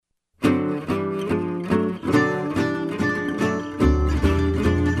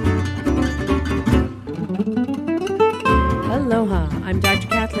I'm Dr.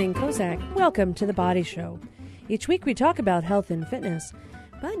 Kathleen Kozak. Welcome to The Body Show. Each week we talk about health and fitness,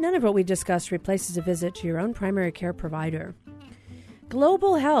 but none of what we discuss replaces a visit to your own primary care provider.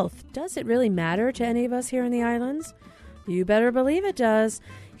 Global health, does it really matter to any of us here in the islands? You better believe it does.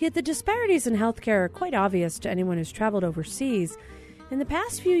 Yet the disparities in healthcare are quite obvious to anyone who's traveled overseas. In the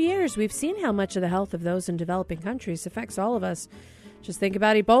past few years, we've seen how much of the health of those in developing countries affects all of us. Just think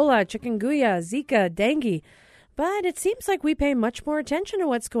about ebola, chikungunya, zika, dengue. But it seems like we pay much more attention to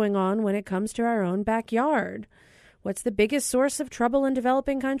what's going on when it comes to our own backyard. What's the biggest source of trouble in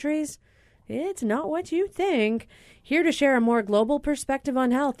developing countries? It's not what you think. Here to share a more global perspective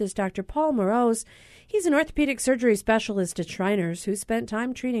on health is Dr. Paul Morose. He's an orthopedic surgery specialist at Shriners who spent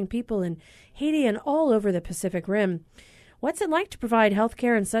time treating people in Haiti and all over the Pacific Rim. What's it like to provide health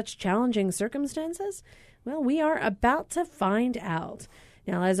care in such challenging circumstances? Well, we are about to find out.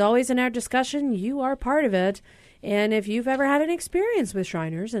 Now, as always in our discussion, you are part of it. And if you've ever had an experience with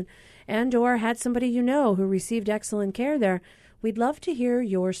Shriners and or had somebody you know who received excellent care there, we'd love to hear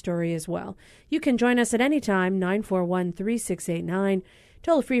your story as well. You can join us at any time, 941-3689.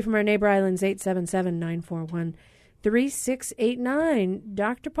 Toll free from our neighbor islands, 877-941-3689.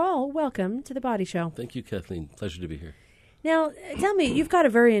 Dr. Paul, welcome to The Body Show. Thank you, Kathleen. Pleasure to be here. Now, tell me, you've got a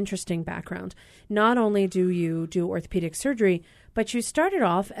very interesting background. Not only do you do orthopedic surgery, but you started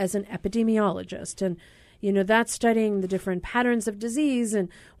off as an epidemiologist. And, you know, that's studying the different patterns of disease and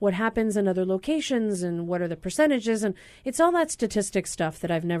what happens in other locations and what are the percentages. And it's all that statistic stuff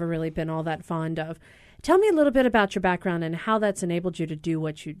that I've never really been all that fond of. Tell me a little bit about your background and how that's enabled you to do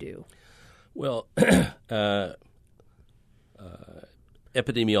what you do. Well,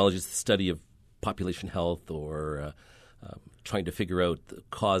 epidemiology is the study of population health or trying to figure out the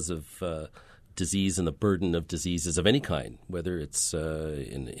cause of disease and the burden of diseases of any kind, whether it's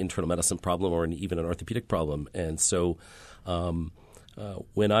an internal medicine problem or even an orthopedic problem. And so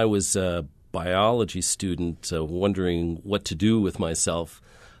when I was a biology student wondering what to do with myself,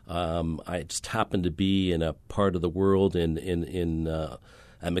 I just happened to be in a part of the world at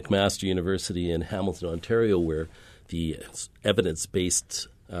McMaster University in Hamilton, Ontario, where the evidence-based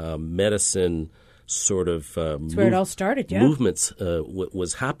medicine sort of That's where it all started, yeah. movements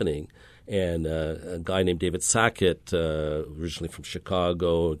was happening. And a guy named David Sackett, originally from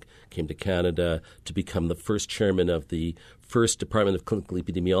Chicago, came to Canada to become the first chairman of the first Department of Clinical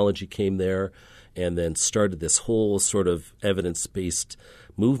Epidemiology, came there and then started this whole sort of evidence-based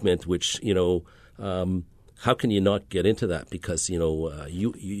movement, which, you know, how can you not get into that? Because, you know,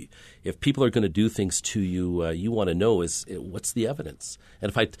 if people are going to do things to you, you want to know what's the evidence.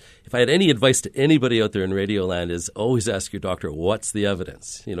 And if I had any advice to anybody out there in Radio Land is always ask your doctor, what's the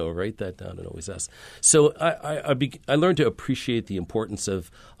evidence? You know, write that down and always ask. So I learned to appreciate the importance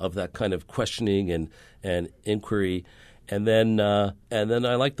of that kind of questioning and inquiry. And then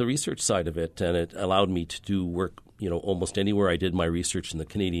I liked the research side of it, and it allowed me to do work, you know, almost anywhere. I did my research in the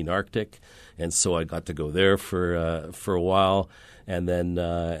Canadian Arctic, and so I got to go there for a while. And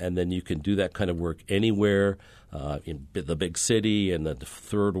then you can do that kind of work anywhere in the big city and the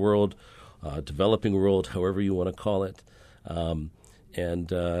third world, developing world, however you want to call it. But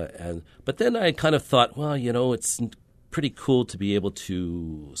then I kind of thought, well, you know, it's pretty cool to be able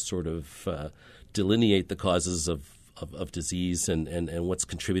to sort of delineate the causes of disease and what's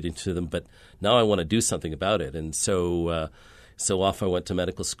contributing to them. But now I want to do something about it. And so off I went to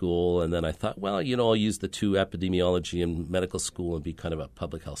medical school, and then I thought, well, you know, I'll use the two, epidemiology and medical school, and be kind of a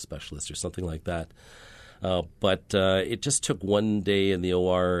public health specialist or something like that. But it just took one day in the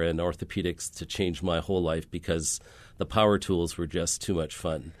OR and orthopedics to change my whole life because the power tools were just too much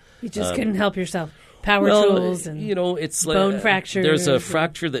fun. You just couldn't help yourself. Power tools and, you know, it's bone like fractures. There's a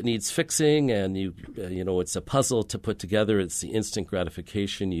fracture that needs fixing, and you know, it's a puzzle to put together. It's the instant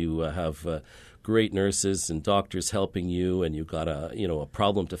gratification. You have great nurses and doctors helping you, and you've got a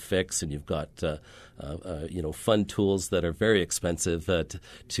problem to fix, and you've got fun tools that are very expensive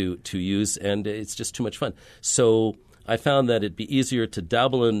to use, and it's just too much fun. So I found that it'd be easier to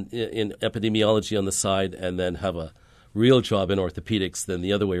dabble in epidemiology on the side and then have a real job in orthopedics than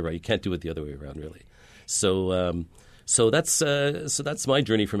the other way around. You can't do it the other way around, really. So that's my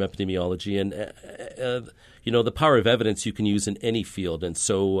journey from epidemiology, and the power of evidence you can use in any field, and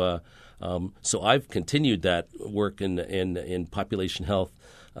so I've continued that work in population health,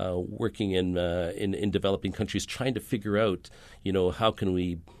 working in developing countries, trying to figure out, you know, how can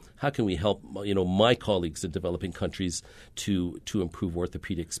we help, you know, my colleagues in developing countries to improve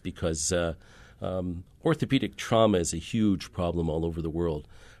orthopedics, because orthopedic trauma is a huge problem all over the world.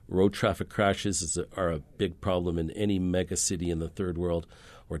 Road traffic crashes are a big problem in any mega city in the third world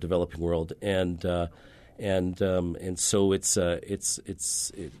or developing world, and And so it's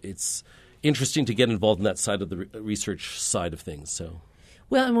interesting to get involved in that side of the research side of things. So,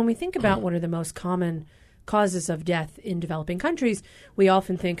 well, and when we think about what are the most common causes of death in developing countries, we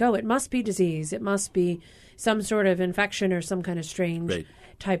often think, oh, it must be disease, it must be some sort of infection or some kind of strange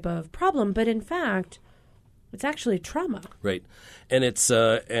type of problem. But in fact, it's actually trauma. Right, and it's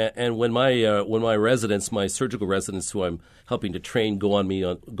and when my residents, my surgical residents, who I'm helping to train,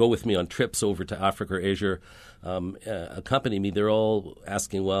 go with me on trips over to Africa or Asia, accompany me. They're all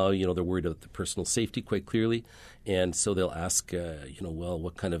asking, well, they're worried about the personal safety quite clearly, and so they'll ask, well,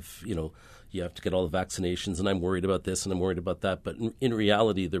 what kind of, you have to get all the vaccinations, and I'm worried about this and I'm worried about that. But in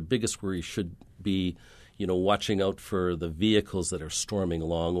reality, their biggest worry should be, watching out for the vehicles that are storming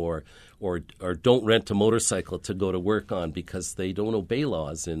along, or don't rent a motorcycle to go to work on because they don't obey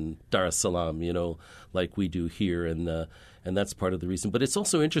laws in Dar es Salaam, like we do here, and that's part of the reason. But it's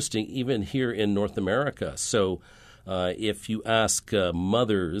also interesting, even here in North America. So if you ask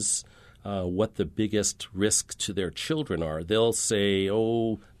mothers what the biggest risk to their children are, they'll say,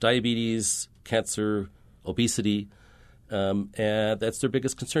 diabetes, cancer, obesity. And that's their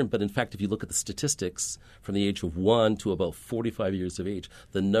biggest concern. But in fact, if you look at the statistics from the age of 1 to about 45 years of age,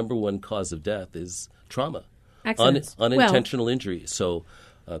 the number one cause of death is trauma, unintentional injury. So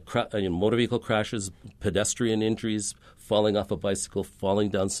motor vehicle crashes, pedestrian injuries, falling off a bicycle, falling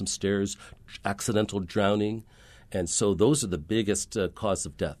down some stairs, accidental drowning. And so those are the biggest cause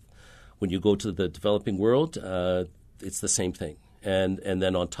of death. When you go to the developing world, it's the same thing. And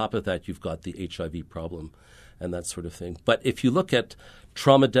then on top of that, you've got the HIV problem and that sort of thing. But if you look at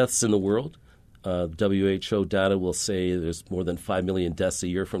trauma deaths in the world, WHO data will say there's more than 5 million deaths a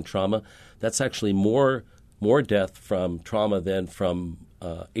year from trauma. That's actually more death from trauma than from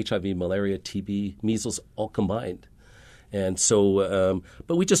HIV, malaria, TB, measles, all combined. And so,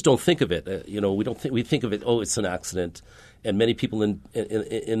 but we just don't think of it. We think of it. Oh, it's an accident, and many people in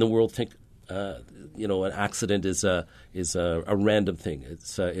the world think, an accident is a random thing.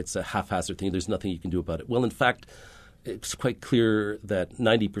 It's a haphazard thing. There's nothing you can do about it. Well, in fact, it's quite clear that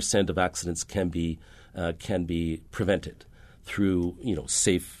 90% of accidents can be prevented through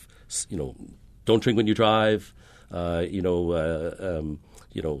safe. Don't drink when you drive.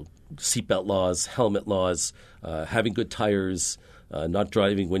 Seatbelt laws, helmet laws, having good tires, not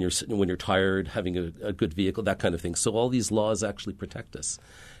driving when you're tired, having a good vehicle, that kind of thing. So all these laws actually protect us,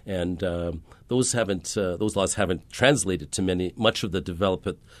 and those laws haven't translated to much of the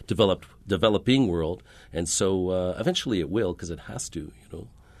developing world, and so eventually it will, because it has to.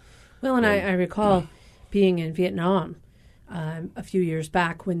 Well, and I recall being in Vietnam a few years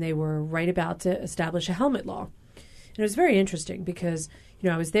back when they were right about to establish a helmet law. And it was very interesting because,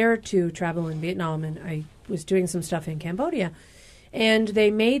 I was there to travel in Vietnam, and I was doing some stuff in Cambodia. And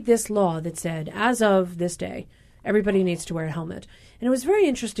they made this law that said, as of this day, everybody needs to wear a helmet. And it was very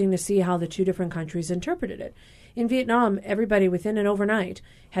interesting to see how the two different countries interpreted it. In Vietnam, everybody within an overnight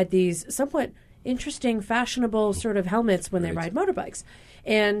had these somewhat interesting, fashionable sort of helmets when they ride motorbikes.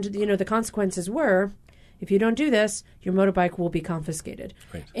 And, the consequences were, if you don't do this, your motorbike will be confiscated.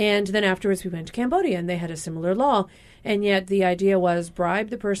 Right. And then afterwards we went to Cambodia, and they had a similar law. And yet the idea was bribe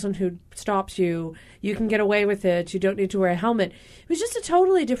the person who stops you. You can get away with it. You don't need to wear a helmet. It was just a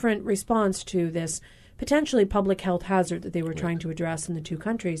totally different response to this potentially public health hazard that they were trying to address in the two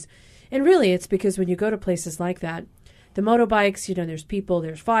countries. And really it's because when you go to places like that, the motorbikes,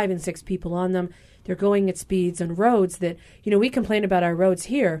 there's 5 and 6 people on them. They're going at speeds on roads that, we complain about our roads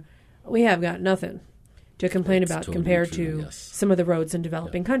here. We have got nothing to complain about totally compared to some of the roads in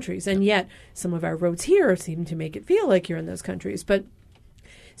developing countries. And yet some of our roads here seem to make it feel like you're in those countries. But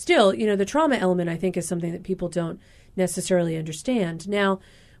still, the trauma element, I think, is something that people don't necessarily understand. Now,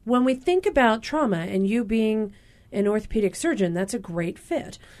 when we think about trauma, and you being an orthopedic surgeon, that's a great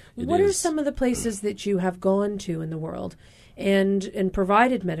fit. What are some of the places that you have gone to in the world and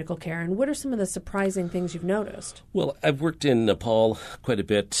provided medical care, and what are some of the surprising things you've noticed? Well, I've worked in Nepal quite a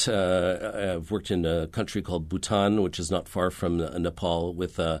bit. I've worked in a country called Bhutan, which is not far from Nepal,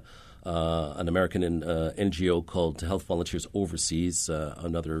 with an American NGO called Health Volunteers Overseas.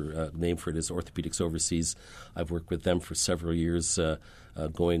 Another name for it is Orthopedics Overseas. I've worked with them for several years,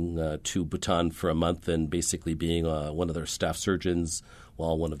 going to Bhutan for a month and basically being one of their staff surgeons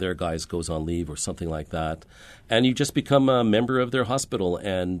while one of their guys goes on leave or something like that. And you just become a member of their hospital,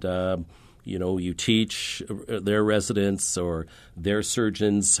 and you teach their residents or their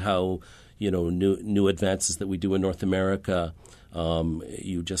surgeons how new advances that we do in North America.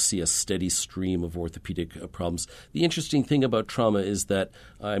 You just see a steady stream of orthopedic problems. The interesting thing about trauma is that,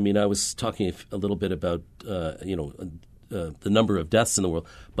 I was talking a little bit about, the number of deaths in the world.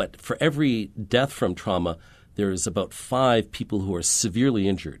 But for every death from trauma, there's about 5 people who are severely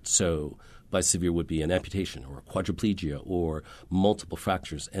injured. So by severe would be an amputation or quadriplegia or multiple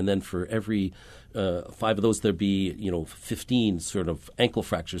fractures. And then for every 5 of those, there'd be 15 sort of ankle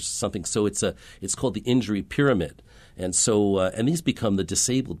fractures, something. So it's called the injury pyramid. And so and these become the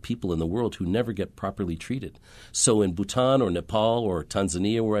disabled people in the world who never get properly treated. So in Bhutan or Nepal or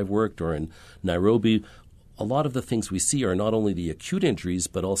Tanzania where I've worked or in Nairobi, a lot of the things we see are not only the acute injuries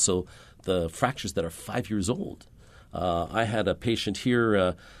but also the fractures that are 5 years old. I had a patient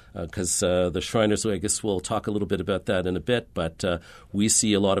here because the Shriners, I guess we'll talk a little bit about that in a bit, but we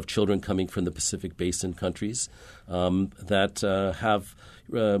see a lot of children coming from the Pacific Basin countries that have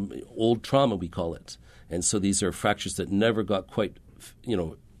old trauma, we call it. And so these are fractures that never got quite,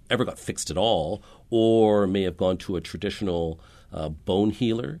 ever got fixed at all, or may have gone to a traditional bone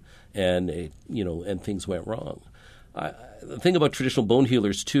healer, and and things went wrong. The thing about traditional bone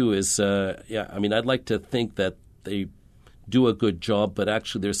healers too is, I'd like to think that they do a good job, but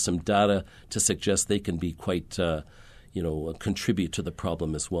actually there's some data to suggest they can be quite, contribute to the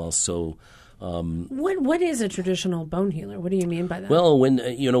problem as well. So. What is a traditional bone healer? What do you mean by that? Well,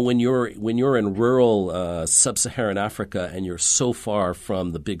 when you're in rural sub-Saharan Africa and you're so far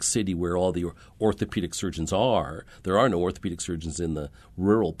from the big city where all the orthopedic surgeons are, there are no orthopedic surgeons in the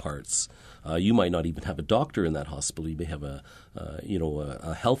rural parts. You might not even have a doctor in that hospital. You may have a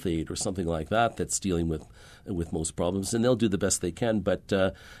health aide or something like that that's dealing with most problems, and they'll do the best they can. But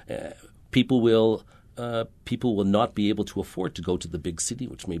people will not be able to afford to go to the big city,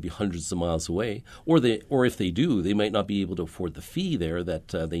 which may be hundreds of miles away, or if they do, they might not be able to afford the fee there that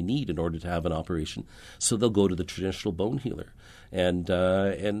they need in order to have an operation. So they'll go to the traditional bone healer, and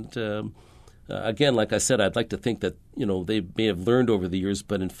again, like I said, I'd like to think that they may have learned over the years,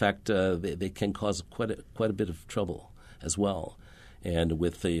 but in fact they can cause quite a bit of trouble as well. And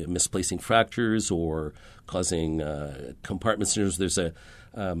with the misplacing fractures or causing compartment syndromes, there's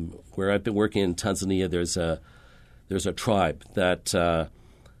where I've been working in Tanzania. There's a tribe that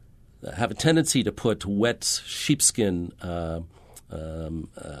have a tendency to put wet sheepskin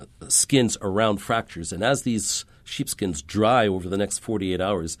skins around fractures, and as these sheepskins dry over the next 48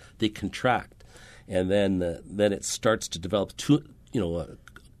 hours, they contract, and then it starts to develop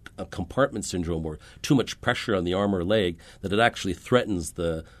a compartment syndrome or too much pressure on the arm or leg that it actually threatens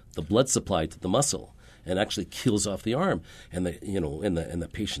the blood supply to the muscle and actually kills off the arm. And the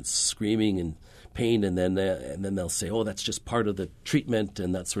patient's screaming in pain, and then they'll say, "Oh, that's just part of the treatment,"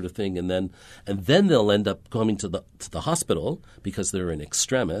 and that sort of thing. And then they'll end up coming to the hospital because they're in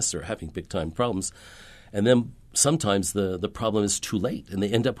extremis or having big time problems. And then sometimes the problem is too late, and they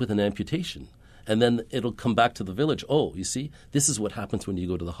end up with an amputation. And then it'll come back to the village. Oh, you see, this is what happens when you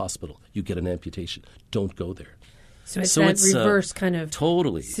go to the hospital. You get an amputation. Don't go there. So it's reverse kind of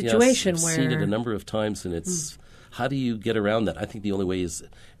totally situation. Yes, where I've seen it a number of times, and it's how do you get around that? I think the only way is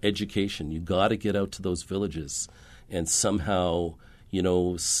education. You got to get out to those villages and somehow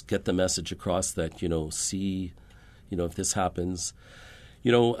get the message across that see if this happens.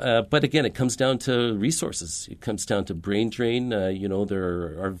 But again, it comes down to resources. It comes down to brain drain. There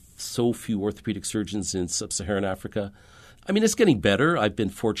are so few orthopedic surgeons in sub-Saharan Africa. I mean, it's getting better. I've been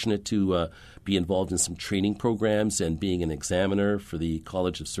fortunate to be involved in some training programs and being an examiner for the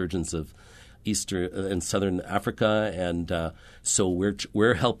College of Surgeons of Eastern and Southern Africa, and so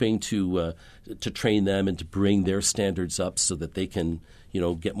we're helping to train them and to bring their standards up so that they can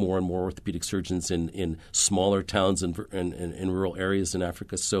get more and more orthopedic surgeons in smaller towns and in rural areas in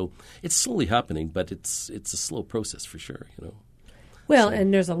Africa. So it's slowly happening, but it's a slow process for sure. Well,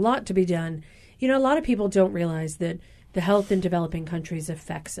 and there's a lot to be done. A lot of people don't realize that the health in developing countries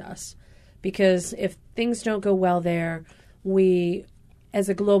affects us, because if things don't go well there, we, as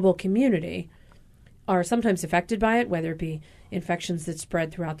a global community, are sometimes affected by it, whether it be infections that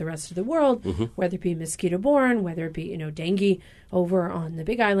spread throughout the rest of the world, whether it be mosquito-borne, whether it be, dengue over on the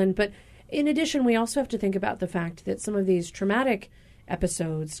Big Island. But in addition, we also have to think about the fact that some of these traumatic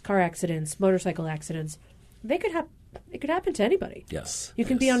episodes, car accidents, motorcycle accidents, it could happen to anybody. Yes. You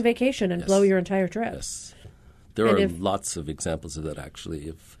can be on vacation and blow your entire trip. Yes. There are lots of examples of that, actually,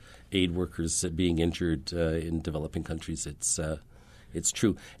 of aid workers being injured in developing countries. It's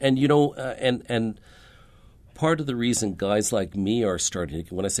true. And, and part of the reason guys like me are starting,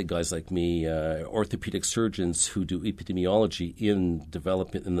 when I say guys like me, orthopedic surgeons who do epidemiology in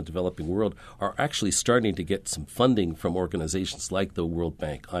the developing world are actually starting to get some funding from organizations like the World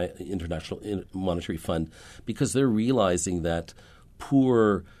Bank, International Monetary Fund, because they're realizing that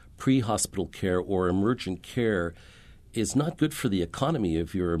poor pre-hospital care or emergent care is not good for the economy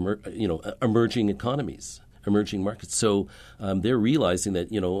of your emerging economies. emerging markets. So they're realizing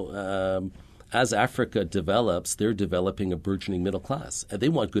that, as Africa develops, they're developing a burgeoning middle class. And they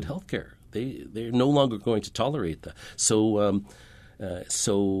want good health care. They're no longer going to tolerate that. So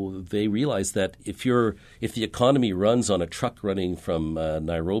they realize that if the economy runs on a truck running from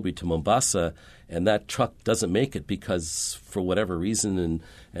Nairobi to Mombasa, and that truck doesn't make it because for whatever reason,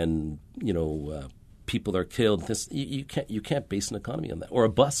 and people are killed, you can't base an economy on that. Or a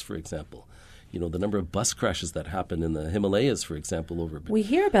bus, for example. The number of bus crashes that happen in the Himalayas, for example, we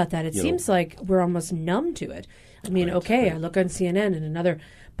hear about that. It seems like we're almost numb to it. I mean, I look on CNN and another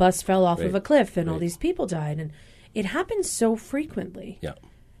bus fell off of a cliff and all these people died, and it happens so frequently. Yeah.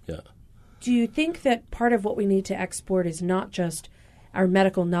 Do you think that part of what we need to export is not just our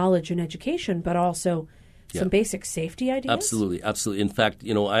medical knowledge and education, but also some basic safety ideas? Absolutely. In fact,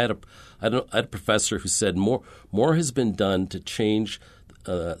 I had a professor who said more has been done to change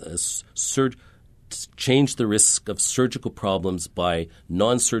change the risk of surgical problems by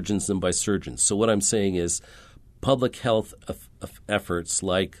non-surgeons than by surgeons. So what I'm saying is public health efforts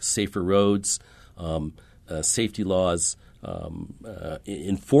like safer roads, safety laws,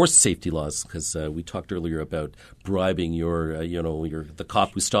 enforced safety laws, because we talked earlier about bribing the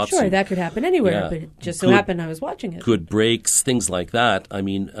cop who stops you. Sure, that could happen anywhere, but it just so happened I was watching it. Good brakes, things like that. I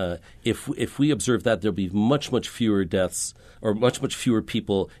mean, if we observe that, there'll be much fewer deaths or much fewer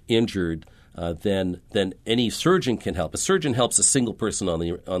people injured than any surgeon can help. A surgeon helps a single person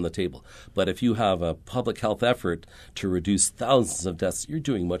on the table, but if you have a public health effort to reduce thousands of deaths, you're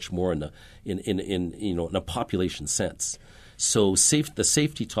doing much more in a population sense. So the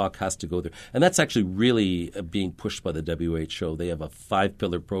safety talk has to go there, and that's actually really being pushed by the WHO. They have a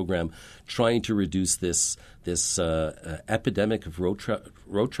 5-pillar program trying to reduce this epidemic of road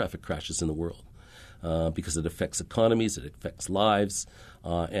traffic crashes in the world. Because it affects economies, it affects lives.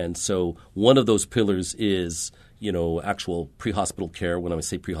 And so one of those pillars is, actual pre-hospital care. When I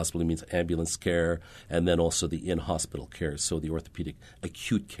say pre-hospital, it means ambulance care, and then also the in-hospital care, so the orthopedic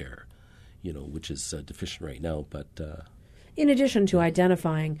acute care, which is deficient right now. But in addition to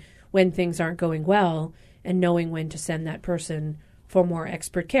identifying when things aren't going well and knowing when to send that person for more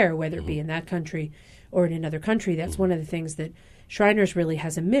expert care, whether it be in that country or in another country, that's one of the things that Shriners really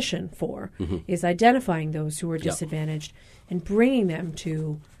has a mission for, is identifying those who are disadvantaged and bringing them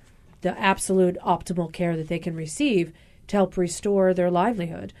to the absolute optimal care that they can receive to help restore their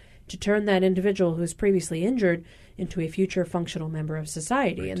livelihood, to turn that individual who's previously injured into a future functional member of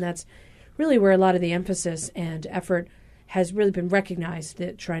society. And that's really where a lot of the emphasis and effort has really been recognized,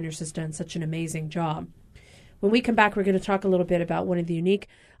 that Shriners has done such an amazing job. When we come back, we're going to talk a little bit about one of the unique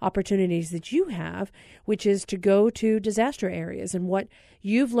opportunities that you have, which is to go to disaster areas and what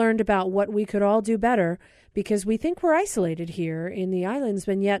you've learned about what we could all do better, because we think we're isolated here in the islands,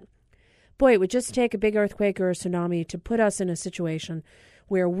 and yet, boy, it would just take a big earthquake or a tsunami to put us in a situation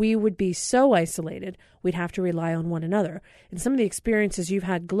where we would be so isolated we'd have to rely on one another. And some of the experiences you've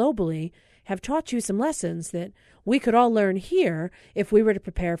had globally have taught you some lessons that we could all learn here if we were to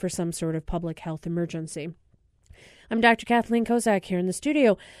prepare for some sort of public health emergency. I'm Dr. Kathleen Kozak here in the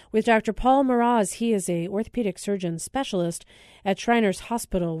studio with Dr. Paul Meraz. He is a orthopedic surgeon specialist at Shriners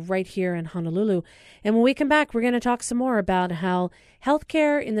Hospital right here in Honolulu. And when we come back, we're going to talk some more about how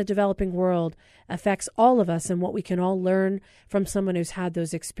healthcare in the developing world affects all of us and what we can all learn from someone who's had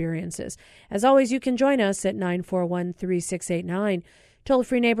those experiences. As always, you can join us at 941-3689.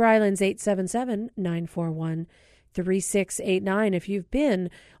 Toll-free Neighbor Islands 877-941-3689. If you've been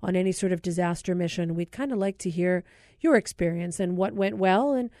on any sort of disaster mission, we'd kind of like to hear your experience and what went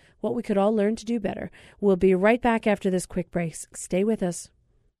well and what we could all learn to do better. We'll be right back after this quick break. Stay with us.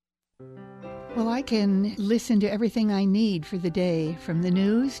 Well, I can listen to everything I need for the day, from the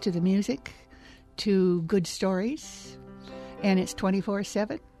news to the music to good stories, and it's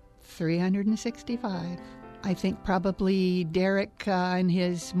 24/7, 365. I think probably Derek in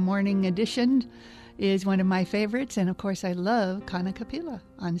his morning edition is one of my favorites, and of course I love Kanakapila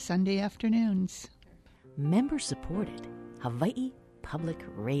on Sunday afternoons. Member supported Hawaii Public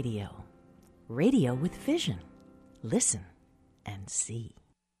Radio. Radio with vision. Listen and see.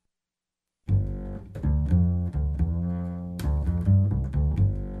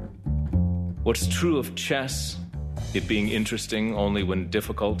 What's true of chess, it being interesting only when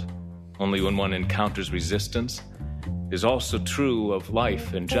difficult, only when one encounters resistance, is also true of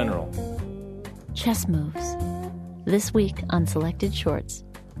life in general. Chess Moves. This week on Selected Shorts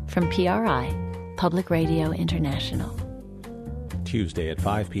from PRI, Public Radio International. Tuesday at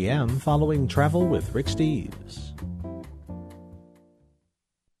 5 p.m. following Travel with Rick Steves.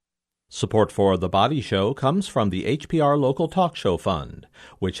 Support for The Body Show comes from the HPR Local Talk Show Fund,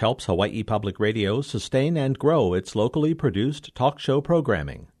 which helps Hawaii Public Radio sustain and grow its locally produced talk show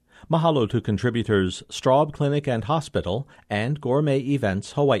programming. Mahalo to contributors Straub Clinic and Hospital and Gourmet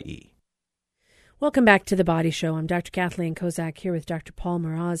Events Hawaii. Welcome back to The Body Show. I'm Dr. Kathleen Kozak here with Dr. Paul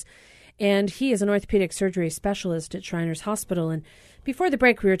Mraz, and he is an orthopedic surgery specialist at Shriners Hospital. And before the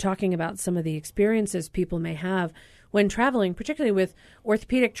break, we were talking about some of the experiences people may have when traveling, particularly with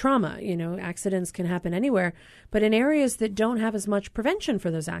orthopedic trauma. You know, accidents can happen anywhere, but in areas that don't have as much prevention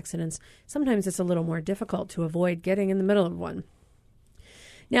for those accidents, sometimes it's a little more difficult to avoid getting in the middle of one.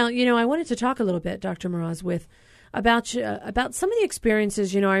 Now, you know, I wanted to talk a little bit, Dr. Mraz, about some of the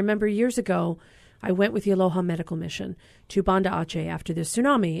experiences. You know, I remember years ago, I went with the Aloha Medical Mission to Banda Aceh after the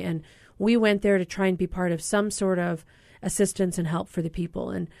tsunami, and we went there to try and be part of some sort of assistance and help for the people.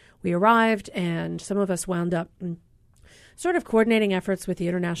 And we arrived, and some of us wound up sort of coordinating efforts with the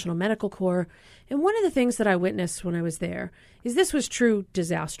International Medical Corps. And one of the things that I witnessed when I was there is this was true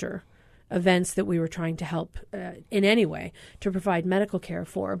disaster events that we were trying to help in any way to provide medical care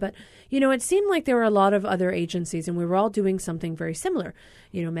for. But, you know, it seemed like there were a lot of other agencies, and we were all doing something very similar.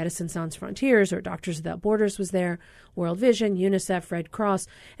 You know, Médecins Sans Frontières or Doctors Without Borders was there, World Vision, UNICEF, Red Cross,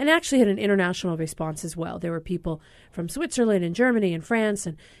 and actually had an international response as well. There were people from Switzerland and Germany and France,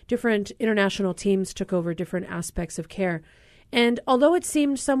 and different international teams took over different aspects of care. And although it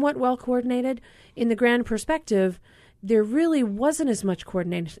seemed somewhat well coordinated, in the grand perspective, there really wasn't as much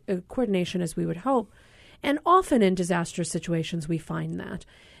coordination as we would hope. And often in disaster situations, we find that.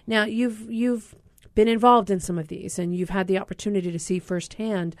 Now, you've been involved in some of these, and you've had the opportunity to see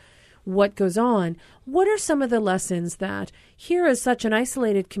firsthand what goes on. What are some of the lessons that here is such an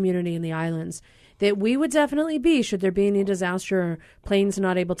isolated community in the islands that we would definitely be should there be any disaster or planes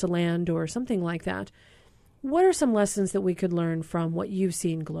not able to land or something like that? What are some lessons that we could learn from what you've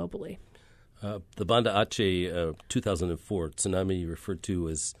seen globally? The Banda Aceh 2004 tsunami you referred to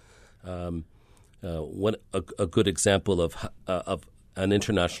as a good example of an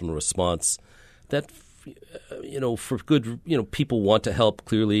international response that, you know, for good, you know, people want to help.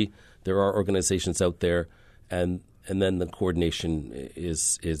 Clearly, there are organizations out there, and then the coordination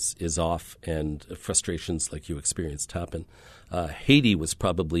is off, and frustrations like you experienced happen. Haiti was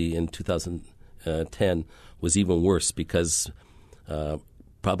probably in 2010 was even worse because.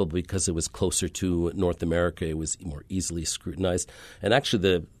 Probably because it was closer to North America, it was more easily scrutinized. And actually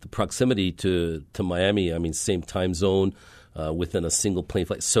the proximity to Miami, I mean, same time zone within a single plane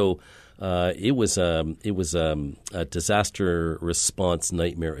flight. So it was a disaster response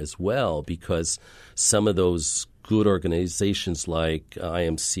nightmare as well, because some of those good organizations like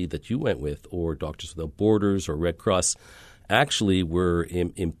IMC that you went with, or Doctors Without Borders or Red Cross, actually were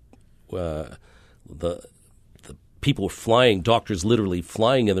the people flying, doctors literally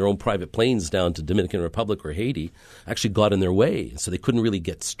flying in their own private planes down to Dominican Republic or Haiti, actually got in their way. So they couldn't really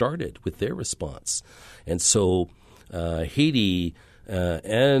get started with their response. And so Haiti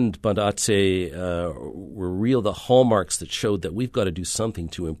and Banda Aceh were the hallmarks that showed that we've got to do something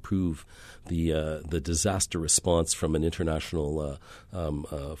to improve the disaster response from an international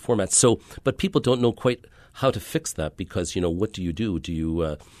format. So, but people don't know quite how to fix that, because, you know, what do? Do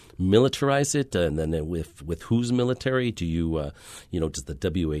you militarize it, and then with whose military? Do you, does the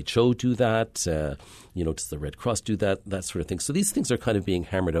WHO do that? Does the Red Cross do that? That sort of thing. So these things are kind of being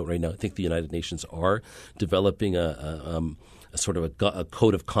hammered out right now. I think the United Nations are developing a sort of a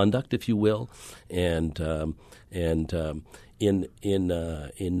code of conduct, if you will, and in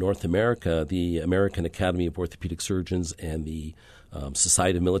North America, the American Academy of Orthopedic Surgeons and the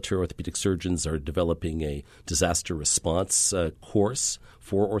Society of Military Orthopedic Surgeons are developing a disaster response course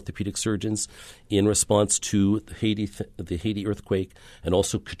for orthopedic surgeons in response to the Haiti earthquake, and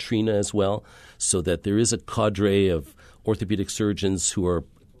also Katrina as well, so that there is a cadre of orthopedic surgeons who are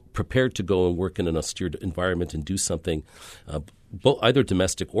prepared to go and work in an austere environment and do something, either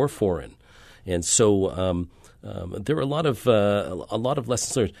domestic or foreign. And so there are a lot of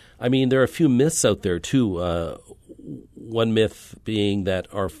lessons learned. I mean, there are a few myths out there too. One myth being that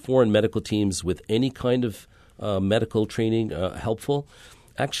are foreign medical teams with any kind of medical training helpful?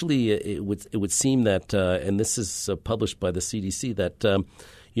 Actually, it would seem that, and this is published by the CDC, that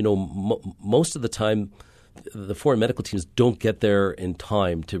most of the time the foreign medical teams don't get there in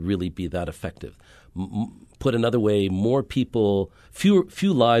time to really be that effective. Put another way,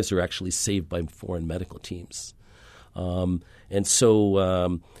 few lives are actually saved by foreign medical teams. And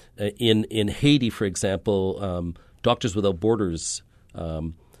so in Haiti, for example, Doctors Without Borders,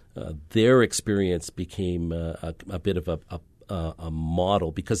 their experience became a bit of a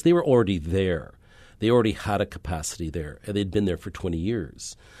model, because they were already there. they already had a capacity there, and they'd been there for 20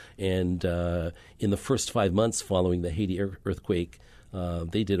 years. And in the first 5 months following the Haiti earthquake,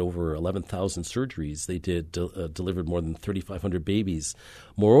 they did over 11,000 surgeries. They delivered more than 3,500 babies.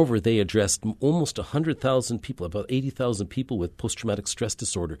 Moreover, they addressed almost 100,000 people, about 80,000 people with post-traumatic stress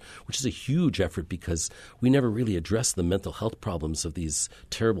disorder, which is a huge effort because we never really addressed the mental health problems of these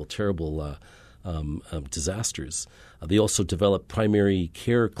terrible, terrible disasters. They also developed primary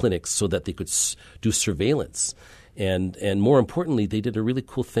care clinics so that they could do surveillance. And more importantly, they did a really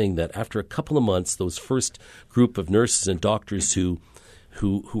cool thing that after a couple of months, those first group of nurses and doctors who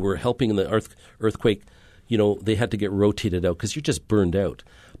were helping in the earthquake, they had to get rotated out because you're just burned out.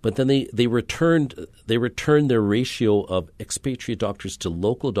 But then they returned their ratio of expatriate doctors to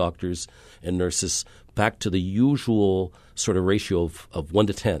local doctors and nurses back to the usual sort of ratio of 1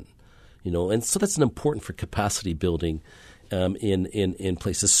 to 10. And so that's important for capacity building in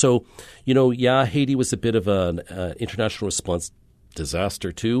places. So, Haiti was a bit of an international response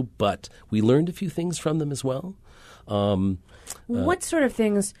disaster too, but we learned a few things from them as well. What sort of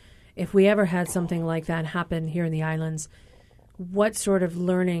things, if we ever had something like that happen here in the islands, what sort of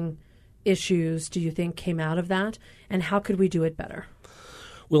learning issues do you think came out of that, and how could we do it better?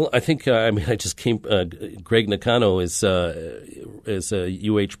 Well, I think I just came. Greg Nakano is a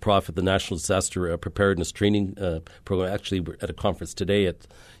UH prof at the National Disaster Preparedness Training Program. Actually, we're at a conference today at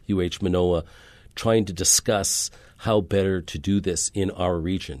UH Manoa, trying to discuss how better to do this in our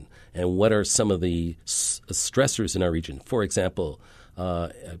region and what are some of the stressors in our region. For example,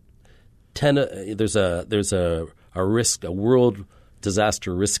 there's a world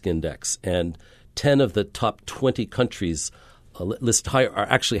disaster risk index, and 10 of the top 20 countries listed high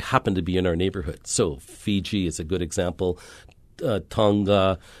actually happen to be in our neighborhood. So Fiji is a good example,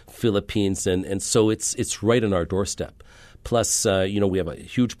 Tonga, Philippines, and so it's right on our doorstep. Plus, we have a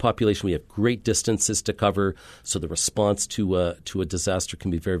huge population. We have great distances to cover, so the response to a disaster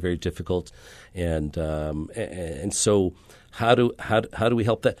can be very, very difficult. And so, how do we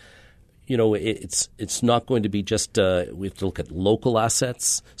help that? It's not going to be just we have to look at local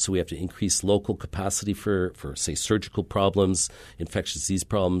assets. So we have to increase local capacity for say surgical problems, infectious disease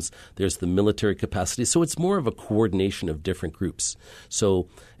problems. There's the military capacity. So it's more of a coordination of different groups. So,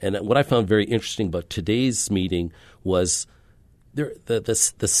 and what I found very interesting about today's meeting was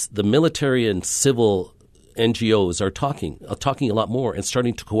the military and civil NGOs are talking a lot more and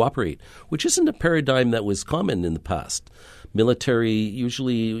starting to cooperate, which isn't a paradigm that was common in the past. Military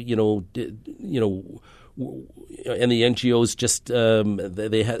usually, and the NGOs just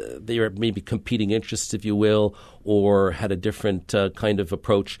they are maybe competing interests, if you will, or had a different kind of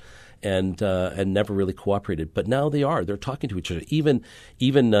approach, and never really cooperated. But now they're talking to each other. Even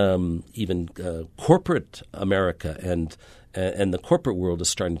corporate America and the corporate world is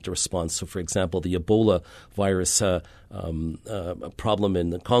starting to respond. So, for example, the Ebola virus problem in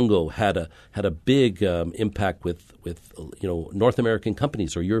the Congo had a big impact with North American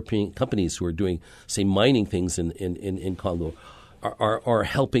companies or European companies who are doing, say, mining things in Congo. Are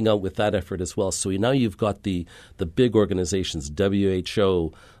helping out with that effort as well. So now you've got the big organizations,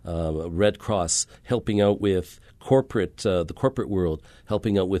 WHO, Red Cross, helping out with the corporate world,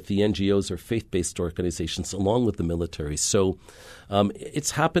 helping out with the NGOs or faith-based organizations, along with the military. So it's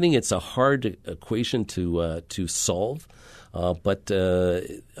happening. It's a hard equation to solve. But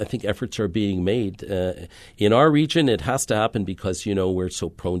I think efforts are being made. In our region, it has to happen because, we're so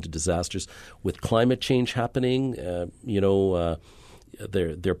prone to disasters. With climate change happening,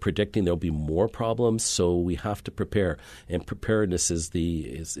 they're predicting there'll be more problems, so we have to prepare. And preparedness is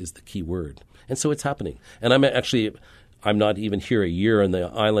the key word. And so it's happening. And I'm not even here a year on the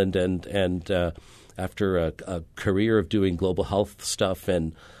island, and after a career of doing global health stuff,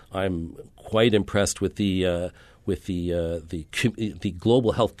 and I'm quite impressed with the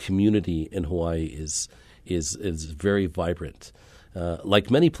global health community in Hawaii is very vibrant. Like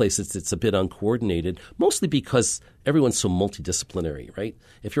many places, it's a bit uncoordinated, mostly because everyone's so multidisciplinary, right?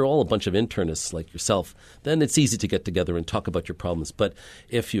 If you're all a bunch of internists like yourself, then it's easy to get together and talk about your problems. But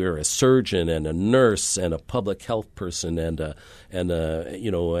if you're a surgeon and a nurse and a public health person you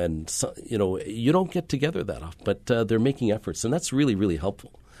don't get together that often. But they're making efforts, and that's really, really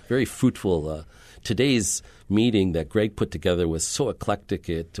helpful. Very fruitful. Today's meeting that Greg put together was so eclectic.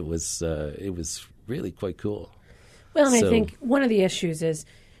 It was really quite cool. Well, and I think one of the issues is,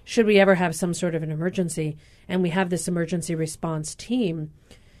 should we ever have some sort of an emergency, and we have this emergency response team,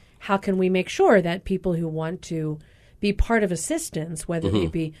 how can we make sure that people who want to be part of assistance, whether they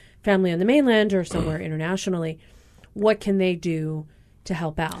be family on the mainland or somewhere internationally, what can they do to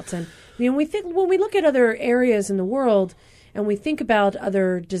help out? And when we look at other areas in the world and we think about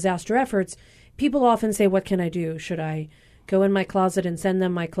other disaster efforts, people often say, what can I do? Should I go in my closet and send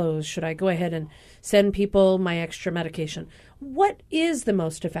them my clothes? Should I go ahead and send people my extra medication? What is the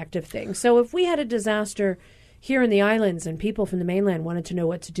most effective thing? So if we had a disaster here in the islands and people from the mainland wanted to know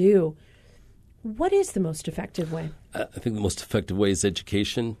what to do, what is the most effective way? I think the most effective way is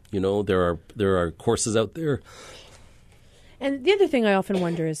education. There are courses out there. And the other thing I often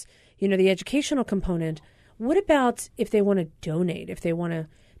wonder is, the educational component. What about if they want to donate, if they want to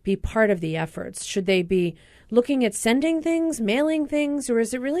be part of the efforts? Should they be looking at sending things, mailing things, or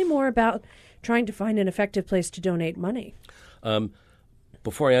is it really more about trying to find an effective place to donate money?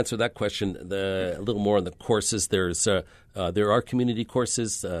 Before I answer that question, a little more on the courses. There are community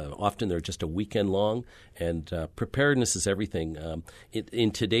courses. Often they're just a weekend long, and preparedness is everything.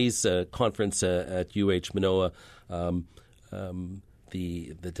 In today's conference at UH Manoa,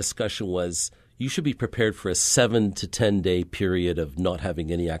 the discussion was you should be prepared for a 7 to 10 day period of not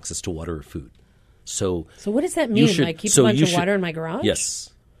having any access to water or food. So what does that mean? Keep a bunch of water in my garage? Yes.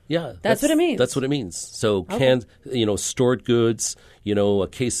 Yeah, that's what it means. That's what it means. So canned, stored goods, a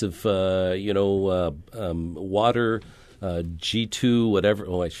case of, water, G2, whatever.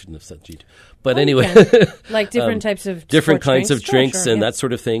 Oh, I shouldn't have said G2. But anyway. Like different types of different kinds of drinks and yeah. that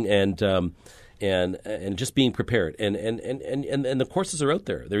sort of thing. And just being prepared. And the courses are out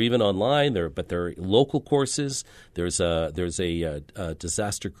there. They're even online. But they're local courses. There's a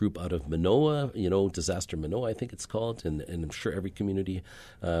disaster group out of Manoa, Disaster Manoa, I think it's called, and I'm sure every community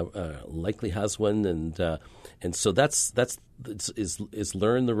likely has one. And so that's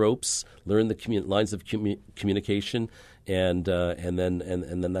learn the ropes, learn the lines of communication, and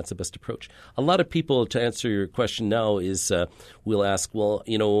then that's the best approach. A lot of people, to answer your question now, is will ask, well,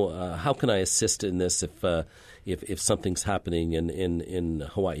 how can I assist in this if something's happening in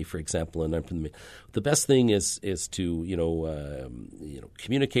Hawaii, for example, and I'm from the best thing is to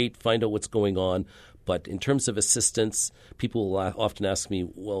communicate, find out what's going on. But in terms of assistance, people will often ask me,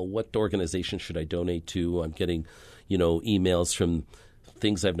 well, what organization should I donate to? I'm getting, emails from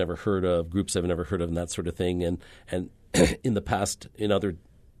things I've never heard of, groups I've never heard of, and that sort of thing. And in the past, in other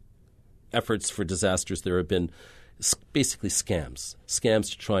efforts for disasters, there have been basically scams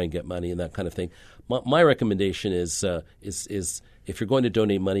to try and get money and that kind of thing. My recommendation is if you're going to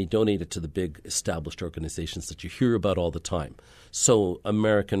donate money, donate it to the big established organizations that you hear about all the time. So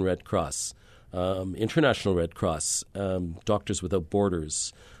American Red Cross, International Red Cross, Doctors Without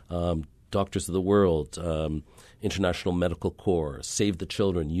Borders, Doctors of the World, International Medical Corps, Save the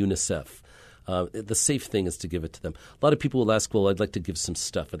Children, UNICEF. The safe thing is to give it to them. A lot of people will ask, well, I'd like to give some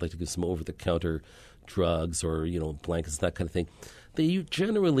stuff. I'd like to give some over-the-counter drugs or, blankets, that kind of thing. They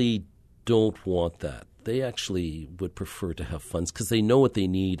generally don't want that. They actually would prefer to have funds because they know what they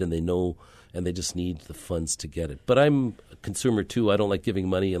need and they just need the funds to get it. But I'm a consumer too. I don't like giving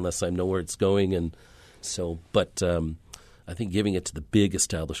money unless I know where it's going. And so, but I think giving it to the big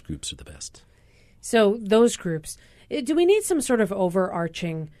established groups are the best. So those groups, do we need some sort of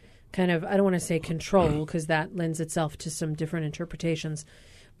overarching kind of, I don't want to say control because that lends itself to some different interpretations.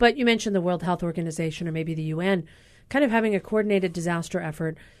 But you mentioned the World Health Organization or maybe the UN, kind of having a coordinated disaster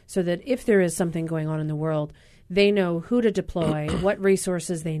effort so that if there is something going on in the world, they know who to deploy, what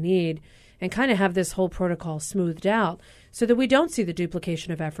resources they need, and kind of have this whole protocol smoothed out so that we don't see the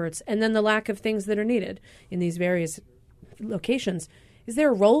duplication of efforts and then the lack of things that are needed in these various locations. Is there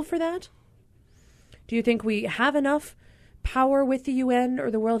a role for that? Do you think we have enough power with the UN or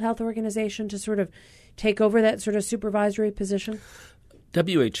the World Health Organization to sort of take over that sort of supervisory position?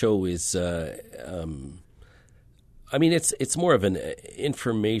 WHO is, it's more of an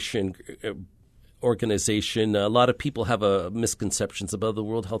information organization. A lot of people have misconceptions about the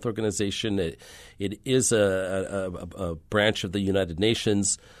World Health Organization. It is a branch of the United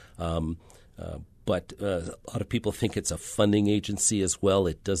Nations, but a lot of people think it's a funding agency as well.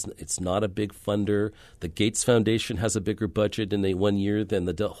 It's not a big funder. The Gates Foundation has a bigger budget in 1 year than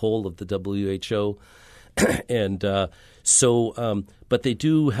the whole of the WHO. And but they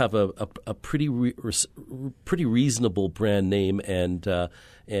do have a pretty reasonable brand name, and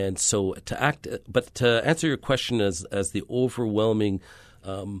so to act. But to answer your question as the overwhelming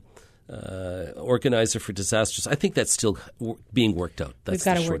organizer for disasters, I think that's still being worked out. That's We've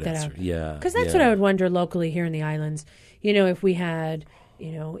got the to short work that answer. out. Yeah, because that's what I would wonder locally here in the islands. If we had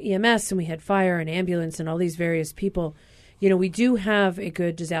EMS and we had fire and ambulance and all these various people. We do have a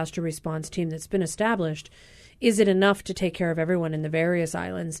good disaster response team that's been established. Is it enough to take care of everyone in the various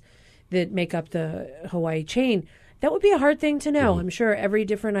islands that make up the Hawaii chain? That would be a hard thing to know. I'm sure every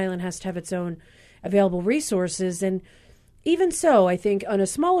different island has to have its own available resources. And even so, I think on a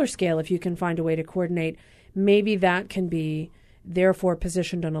smaller scale, if you can find a way to coordinate, maybe that can be therefore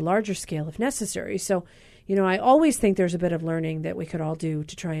positioned on a larger scale if necessary. So, I always think there's a bit of learning that we could all do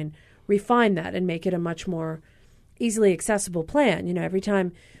to try and refine that and make it a much more easily accessible plan. Every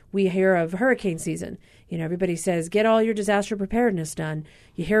time we hear of hurricane season, everybody says, get all your disaster preparedness done.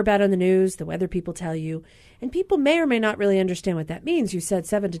 You hear about it on the news, the weather people tell you, and people may or may not really understand what that means. You said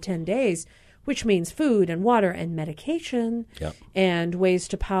 7 to 10 days, which means food and water and medication and ways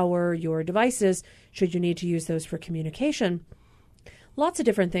to power your devices should you need to use those for communication. Lots of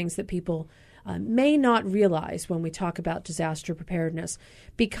different things that people may not realize when we talk about disaster preparedness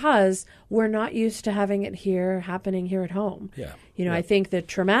because we're not used to having it happening here at home. I think the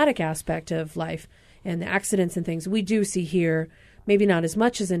traumatic aspect of life and the accidents and things we do see here, maybe not as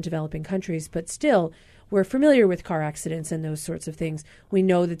much as in developing countries, but still we're familiar with car accidents and those sorts of things. We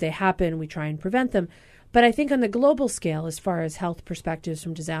know that they happen. We try and prevent them. But I think on the global scale, as far as health perspectives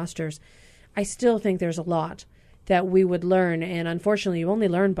from disasters, I still think there's a lot that we would learn, and unfortunately you only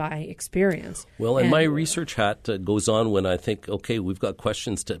learn by experience. Well, and my research hat goes on when I think, okay, we've got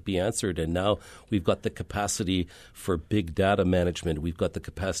questions to be answered, and now we've got the capacity for big data management. We've got the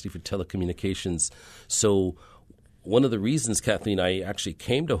capacity for telecommunications. So one of the reasons, Kathleen, I actually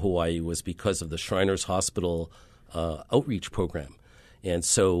came to Hawaii was because of the Shriners Hospital outreach program. And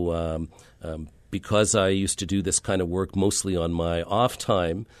so because I used to do this kind of work mostly on my off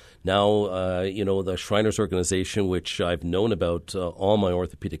time, now, the Shriners organization, which I've known about all my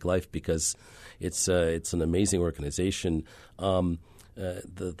orthopedic life because it's an amazing organization. The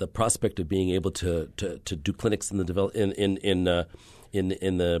prospect of being able to do clinics in the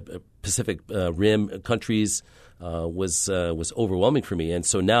in the Pacific Rim countries was overwhelming for me. And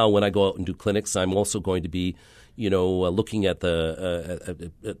so now, when I go out and do clinics, I'm also going to be, looking at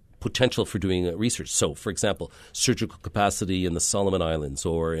the potential for doing research. So, for example, surgical capacity in the Solomon Islands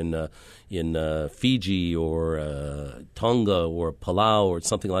or in Fiji or Tonga or Palau or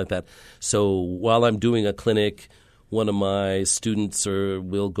something like that. So while I'm doing a clinic, one of my students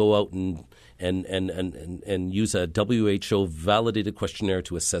will go out and use a WHO validated questionnaire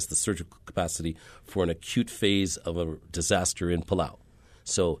to assess the surgical capacity for an acute phase of a disaster in Palau.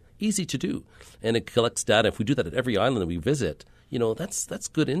 So easy to do. And it collects data. If we do that at every island that we visit, that's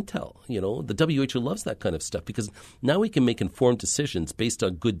good intel. The WHO loves that kind of stuff because now we can make informed decisions based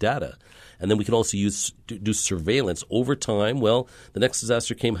on good data. And then we can also do surveillance over time. Well, the next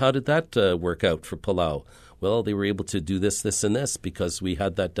disaster came. How did that work out for Palau? Well, they were able to do this, this, and this because we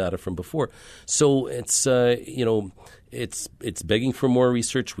had that data from before. So it's begging for more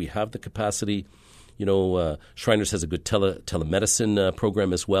research. We have the capacity. Shriners has a good telemedicine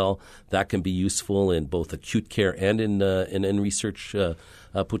program as well. That can be useful in both acute care and in research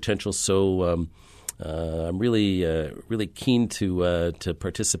potential. So I'm really keen to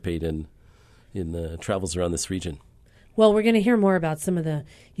participate in travels around this region. Well, we're going to hear more about some of the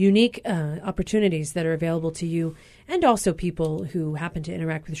unique opportunities that are available to you and also people who happen to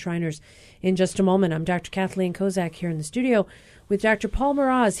interact with Shriners in just a moment. I'm Dr. Kathleen Kozak here in the studio with Dr. Paul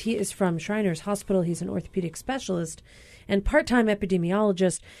Mraz. He is from Shriners Hospital. He's an orthopedic specialist and part-time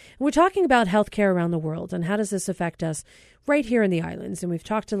epidemiologist. And we're talking about healthcare around the world and how does this affect us right here in the islands. And we've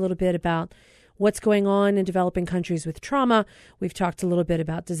talked a little bit about what's going on in developing countries with trauma. We've talked a little bit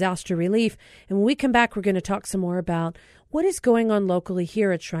about disaster relief. And when we come back, we're going to talk some more about what is going on locally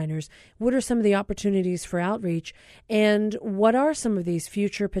here at Shriners. What are some of the opportunities for outreach? And what are some of these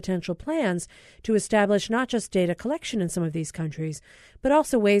future potential plans to establish not just data collection in some of these countries, but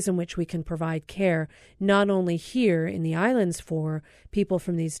also ways in which we can provide care, not only here in the islands for people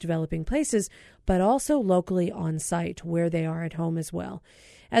from these developing places, but also locally on site where they are at home as well.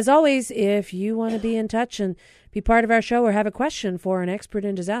 As always, if you want to be in touch and be part of our show or have a question for an expert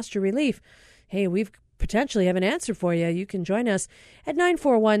in disaster relief, hey, we've potentially have an answer for you. You can join us at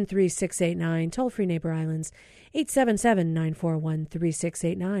 941-3689, toll-free Neighbor Islands,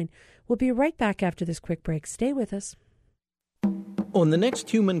 877-941-3689. We'll be right back after this quick break. Stay with us. On The Next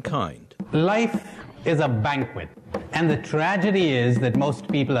Humankind. Life is a banquet, and the tragedy is that most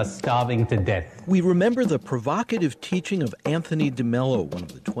people are starving to death. We remember the provocative teaching of Anthony de Mello, one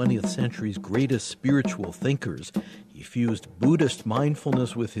of the 20th century's greatest spiritual thinkers. He fused Buddhist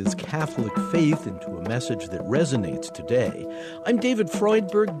mindfulness with his Catholic faith into a message that resonates today. I'm David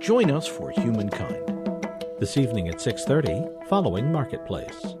Freudberg. Join us for Humankind. This evening at 6:30, following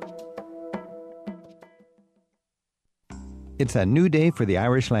Marketplace. It's a new day for the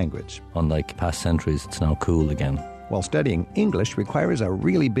Irish language. Unlike past centuries, it's now cool again. While studying English requires a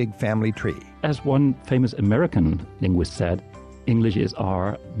really big family tree. As one famous American linguist said, English is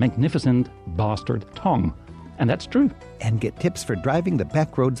our magnificent bastard tongue. And that's true. And get tips for driving the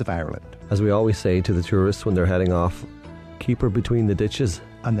back roads of Ireland. As we always say to the tourists when they're heading off, keep her between the ditches.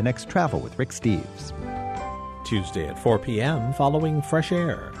 On the next Travel with Rick Steves. Tuesday at 4 p.m. following Fresh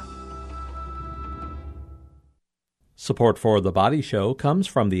Air. Support for The Body Show comes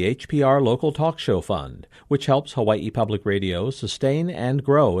from the HPR Local Talk Show Fund, which helps Hawaii Public Radio sustain and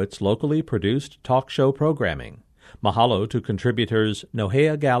grow its locally produced talk show programming. Mahalo to contributors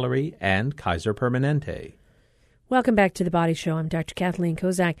Nohea Gallery and Kaiser Permanente. Welcome back to The Body Show. I'm Dr. Kathleen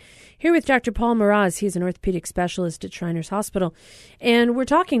Kozak, here with Dr. Paul Mraz. He's an orthopedic specialist at Shriners Hospital. And we're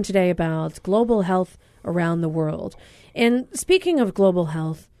talking today about global health around the world. And speaking of global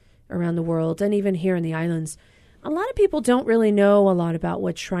health around the world, and even here in the islands, a lot of people don't really know a lot about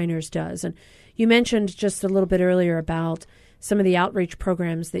what Shriners does. And you mentioned just a little bit earlier about some of the outreach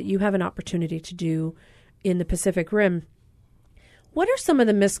programs that you have an opportunity to do in the Pacific Rim. What are some of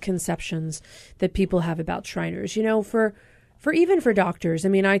the misconceptions that people have about Shriners? You know, for even for doctors, I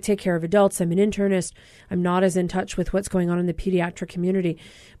mean, I take care of adults. I'm an internist. I'm not as in touch with what's going on in the pediatric community.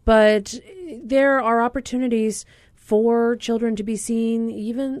 But there are opportunities for children to be seen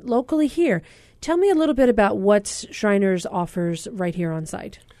even locally here. Tell me a little bit about what Shriners offers right here on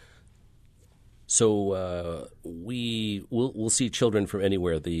site. So we'll see children from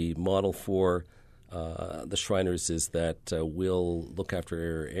anywhere. The model for the Shriners is that we'll look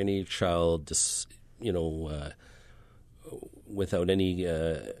after any child, without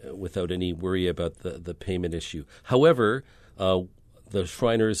any worry about the payment issue. However, the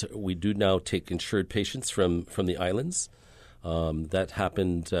Shriners, we do now take insured patients from the islands. That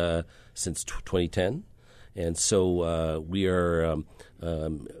happened since 2010. And so we are,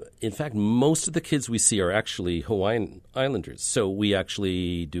 in fact, most of the kids we see are actually Hawaiian Islanders. So we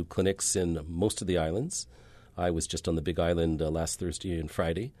actually do clinics in most of the islands. I was just on the Big Island last Thursday and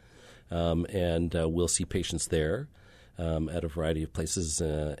Friday, and we'll see patients there at a variety of places.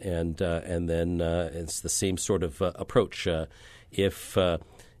 And then it's the same sort of approach. If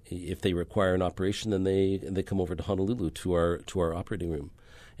they require an operation, then they come over to Honolulu to our operating room.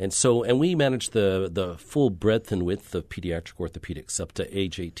 And we manage the full breadth and width of pediatric orthopedics up to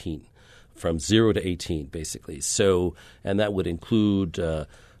age 18, from 0 to 18, basically. So, and that would include,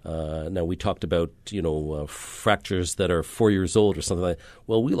 now we talked about, fractures that are 4 years old or something like that.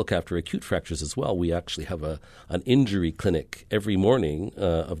 Well, we look after acute fractures as well. We actually have an injury clinic every morning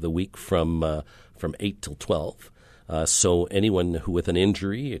of the week from 8 till 12. So anyone who with an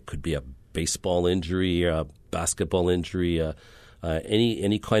injury, it could be a baseball injury, a basketball injury,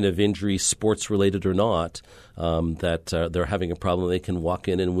 any kind of injury, sports related or not, that they're having a problem, they can walk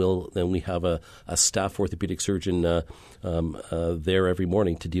in, and we have a staff orthopedic surgeon there every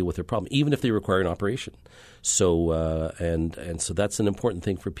morning to deal with their problem, even if they require an operation. So and so that's an important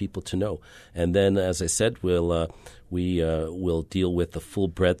thing for people to know. And then, as I said, we'll deal with the full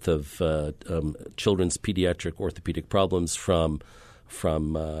breadth of children's pediatric orthopedic problems from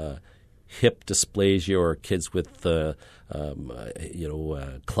hip dysplasia or kids with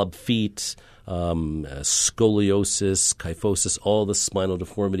club feet, scoliosis, kyphosis, all the spinal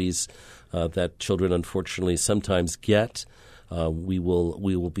deformities that children unfortunately sometimes get. We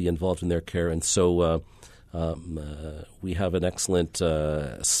will be involved in their care, and so we have an excellent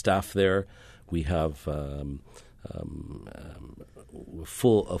staff there. We have a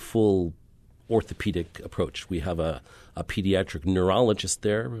full orthopedic approach. We have a pediatric neurologist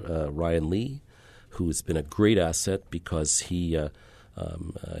there, Ryan Lee, who has been a great asset because he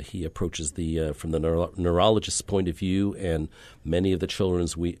approaches from the neurologist's point of view, and many of the children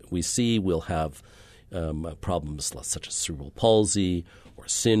we see will have problems such as cerebral palsy or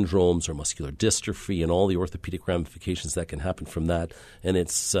syndromes or muscular dystrophy and all the orthopedic ramifications that can happen from that. And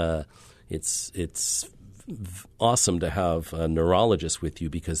it's awesome to have a neurologist with you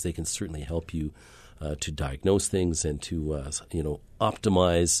because they can certainly help you to diagnose things and to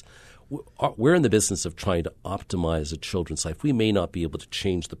optimize. We're in the business of trying to optimize a children's life. We may not be able to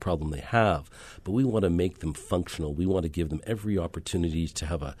change the problem they have, but we want to make them functional. We want to give them every opportunity to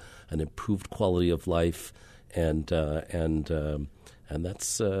have an improved quality of life, and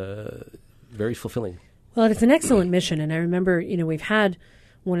that's very fulfilling. Well, it's an excellent mission, and I remember, we've had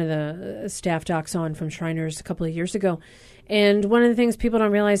one of the staff docs on from Shriners a couple of years ago, and one of the things people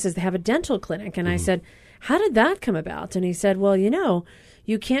don't realize is they have a dental clinic, and I said, how did that come about? And he said, well,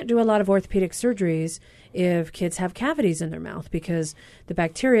 you can't do a lot of orthopedic surgeries if kids have cavities in their mouth because the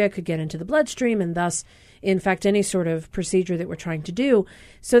bacteria could get into the bloodstream and thus infect any sort of procedure that we're trying to do.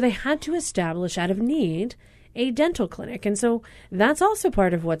 So they had to establish out of need a dental clinic. And so that's also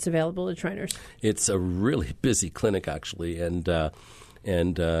part of what's available at Shriners. It's a really busy clinic, actually. And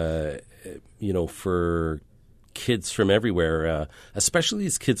for kids from everywhere, especially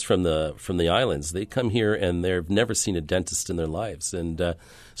these kids from the islands. They come here and they've never seen a dentist in their lives, and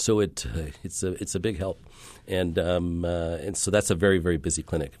so it's a big help, and so that's a very, very busy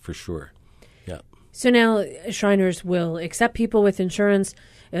clinic for sure. Yeah. So now Shriners will accept people with insurance,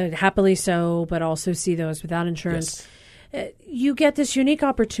 happily so, but also see those without insurance. Yes. You get this unique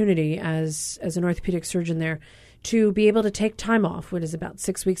opportunity as an orthopedic surgeon there to be able to take time off, what is about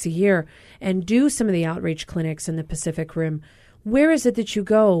 6 weeks a year, and do some of the outreach clinics in the Pacific Rim. Where is it that you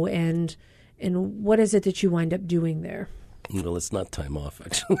go, and what is it that you wind up doing there? Well, it's not time off,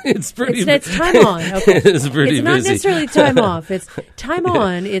 actually. It's pretty It's time on. Okay. It's pretty It's not busy. necessarily time off. It's time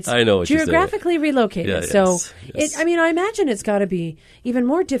on. It's I know what geographically relocated. Yeah, so, yes. I imagine it's got to be even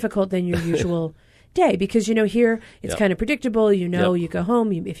more difficult than your usual day, because here it's kind of predictable. You go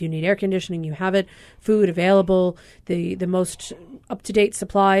home, if you need air conditioning, you have it, food available, the most up-to-date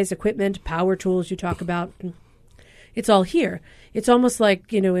supplies, equipment, power tools you talk about, it's all here. It's almost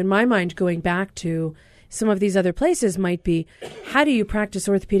like, in my mind, going back to some of these other places might be, how do you practice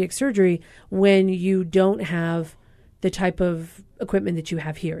orthopedic surgery when you don't have the type of equipment that you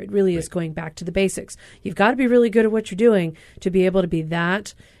have here? It really is going back to the basics. You've got to be really good at what you're doing to be able to be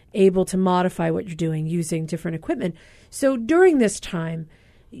that able to modify what you're doing using different equipment. So during this time,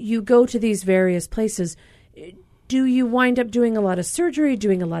 you go to these various places. Do you wind up doing a lot of surgery,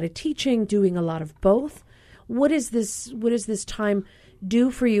 doing a lot of teaching, doing a lot of both? What does this time do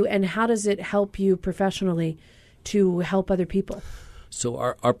for you, and how does it help you professionally to help other people? So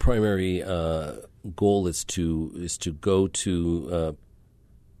our primary goal is to go to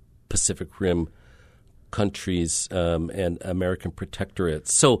Pacific Rim countries and American protectorates.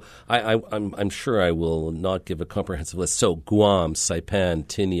 So I'm sure I will not give a comprehensive list. So Guam, Saipan,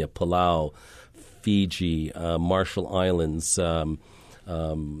 Tinia, Palau, Fiji, Marshall Islands,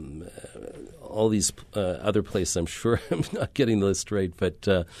 all these other places. I'm sure I'm not getting the list right, but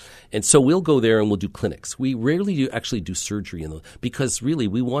and so we'll go there and we'll do clinics. We rarely actually do surgery because really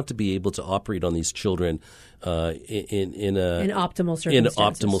we want to be able to operate on these children in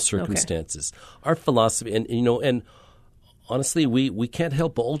optimal circumstances. Okay. Our philosophy, and honestly, we can't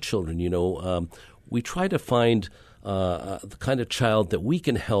help all children. We try to find the kind of child that we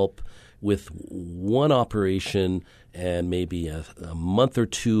can help with one operation and maybe a month or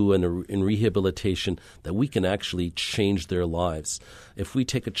two in rehabilitation, that we can actually change their lives. If we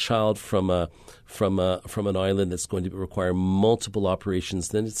take a child from an island that's going to require multiple operations,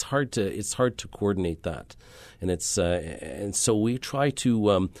 then it's hard to coordinate that, and so we try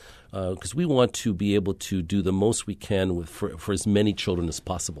to because we want to be able to do the most we can for as many children as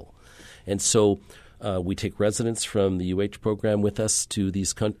possible, and so. We take residents from the UH program with us to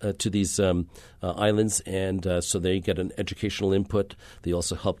these islands, and so they get an educational input. They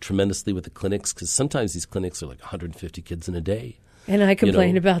also help tremendously with the clinics, because sometimes these clinics are like 150 kids in a day. And I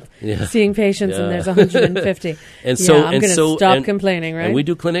complain about seeing patients, and there's 150. And so I'm going to stop complaining, right? And we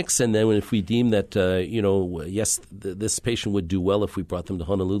do clinics, and then if we deem that yes, this patient would do well if we brought them to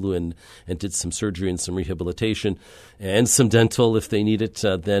Honolulu and did some surgery and some rehabilitation and some dental if they need it,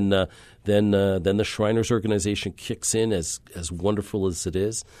 then the Shriners organization kicks in, as wonderful as it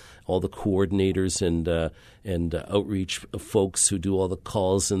is. All the coordinators and outreach folks who do all the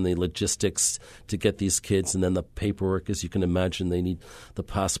calls and the logistics to get these kids, and then the paperwork, as you can imagine, they need the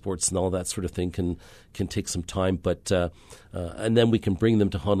passports and all that sort of thing can take some time. But and then we can bring them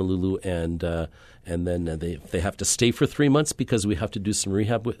to Honolulu, and then they have to stay for 3 months because we have to do some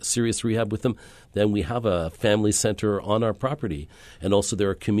serious rehab with them. Then we have a family center on our property, and also there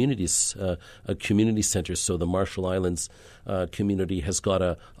are community centers. So the Marshall Islands community has got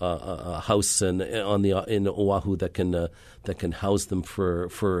a house in Oahu that can house them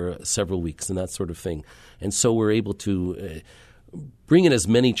for several weeks and that sort of thing. And so we're able to bring in as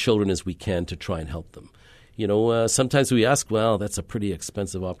many children as we can to try and help them. Sometimes we ask, well, that's a pretty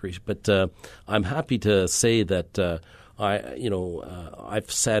expensive operation, but I'm happy to say that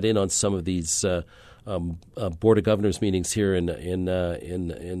I've sat in on some of these Board of Governors meetings here in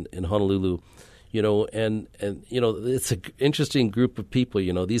Honolulu. And it's an interesting group of people.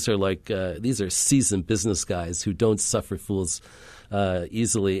 These are seasoned business guys who don't suffer fools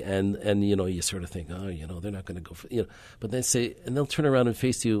easily, and you sort of think, they're not going to go for, but they say, and they'll turn around and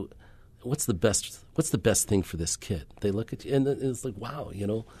face you. What's the best thing for this kid? They look at you, and it's like, wow,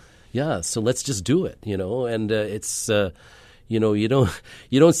 yeah. So let's just do it, and it's. You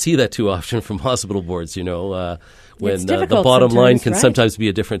don't see that too often from hospital boards. When the bottom line can sometimes be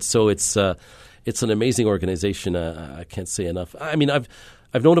a difference. So it's an amazing organization. I can't say enough. I mean, I've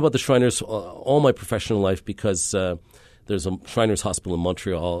known about the Shriners all my professional life because there's a Shriners Hospital in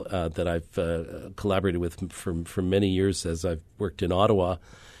Montreal that I've collaborated with for many years as I've worked in Ottawa,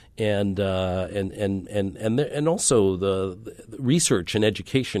 and also the research and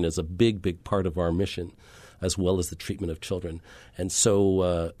education is a big part of our mission, as well as the treatment of children. And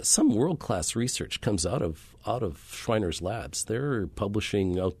so some world-class research comes out of Shriners Labs. They're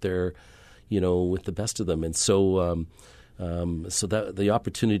publishing out there, with the best of them. And so so that the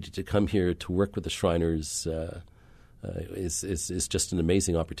opportunity to come here to work with the Shriners is just an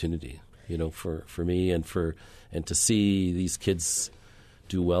amazing opportunity, for me and to see these kids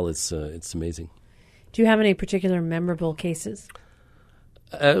do well. It's amazing. Do you have any particular memorable cases?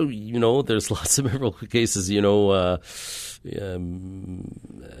 There's lots of memorable cases. Too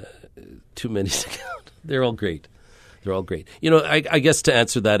many to count. They're all great. I guess to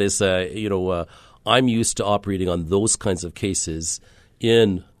answer that is, I'm used to operating on those kinds of cases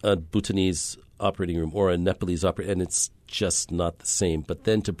in a Bhutanese operating room or a Nepalese operating, and it's just not the same. But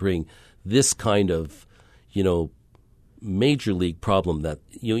then to bring this kind of, major league problem that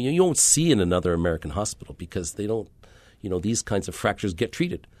you don't see in another American hospital, because they don't, these kinds of fractures get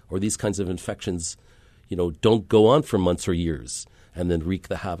treated, or these kinds of infections, don't go on for months or years and then wreak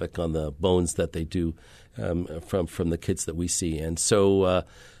the havoc on the bones that they do from the kids that we see. And so,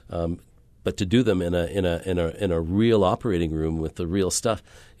 but to do them in a real operating room with the real stuff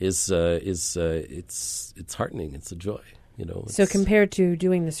is it's heartening. It's a joy. So compared to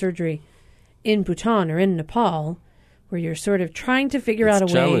doing the surgery in Bhutan or in Nepal, where you're sort of trying to figure out a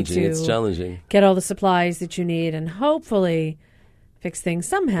way to get all the supplies that you need and hopefully fix things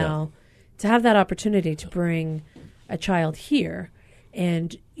somehow, to have that opportunity to bring a child here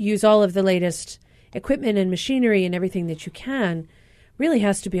and use all of the latest equipment and machinery and everything that you can really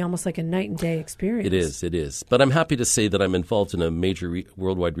has to be almost like a night and day experience. It is. But I'm happy to say that I'm involved in a major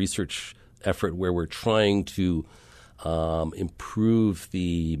worldwide research effort where we're trying to improve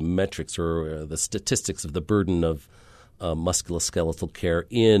the metrics or the statistics of the burden of musculoskeletal care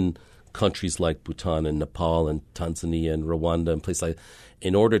in countries like Bhutan and Nepal and Tanzania and Rwanda and places like that,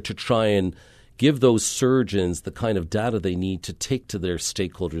 in order to try and give those surgeons the kind of data they need to take to their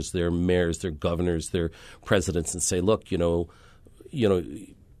stakeholders, their mayors, their governors, their presidents, and say, look,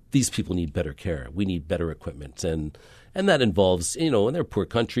 these people need better care. We need better equipment. And that involves, and they're poor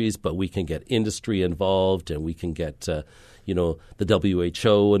countries, but we can get industry involved and we can get, the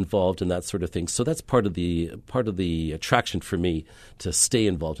WHO involved and that sort of thing. So that's part of the attraction for me to stay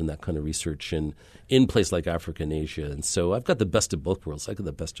involved in that kind of research in places like Africa and Asia. And so I've got the best of both worlds. I got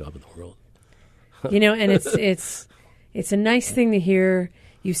the best job in the world. And it's a nice thing to hear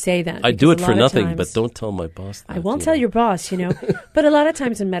you say that. I do it for nothing, but don't tell my boss that. I won't tell your boss, But a lot of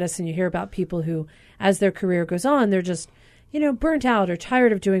times in medicine, you hear about people who, as their career goes on, they're just, burnt out or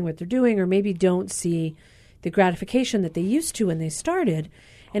tired of doing what they're doing, or maybe don't see the gratification that they used to when they started.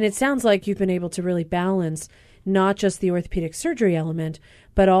 And it sounds like you've been able to really balance not just the orthopedic surgery element,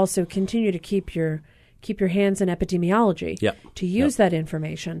 but also continue to keep your hands in epidemiology, to use that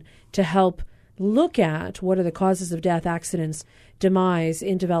information to help look at what are the causes of death, accidents, demise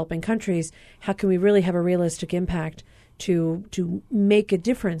in developing countries. How can we really have a realistic impact to make a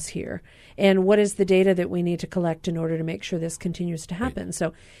difference here? And what is the data that we need to collect in order to make sure this continues to happen? Right.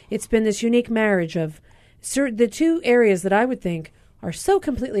 So it's been this unique marriage of the two areas that I would think are so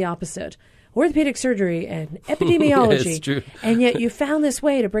completely opposite, orthopedic surgery and epidemiology. It's true. And yet you found this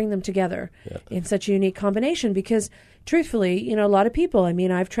way to bring them together in such a unique combination because, truthfully, a lot of people,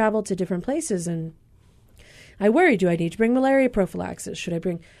 I've traveled to different places and I worry, do I need to bring malaria prophylaxis? Should I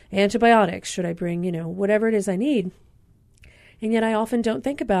bring antibiotics? Should I bring, whatever it is I need? And yet I often don't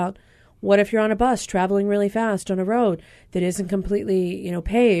think about what if you're on a bus traveling really fast on a road that isn't completely,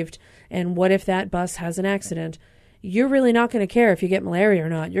 paved, and what if that bus has an accident? You're really not going to care if you get malaria or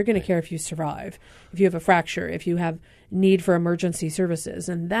not. You're going to care if you survive, if you have a fracture, if you have need for emergency services.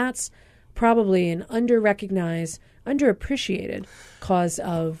 And that's probably an under-recognized, underappreciated cause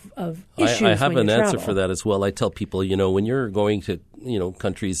of issues. I have when an you answer travel. for that as well. I tell people, when you're going to,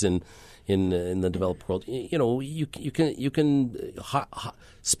 countries in the developed world, you can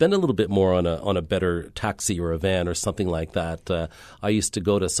spend a little bit more on a better taxi or a van or something like that. I used to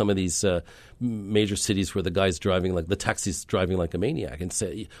go to some of these major cities where the taxi's driving like a maniac, and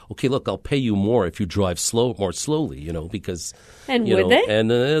say, okay, look, I'll pay you more if you drive more slowly, because and would they?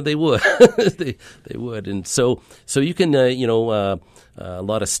 And they would, they would, and so you can, a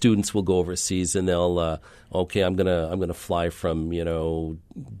lot of students will go overseas and they'll. Okay, I'm gonna fly from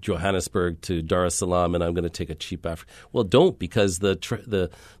Johannesburg to Dar es Salaam, and I'm gonna take a cheap Africa. Well, don't, because the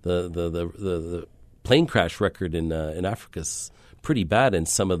plane crash record in Africa is pretty bad in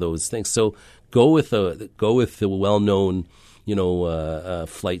some of those things. So Go with the well-known,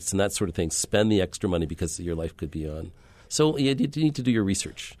 flights and that sort of thing. Spend the extra money because your life could be on. So you need to do your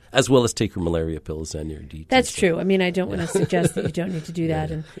research as well as take your malaria pills and your DT. That's true. I mean, I don't want to suggest that you don't need to do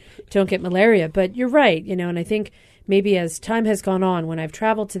that and don't get malaria, but you're right. And I think maybe as time has gone on, when I've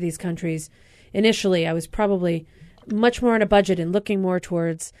traveled to these countries, initially I was probably much more on a budget and looking more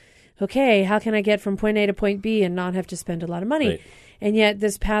towards, okay, how can I get from point A to point B and not have to spend a lot of money? Right. And yet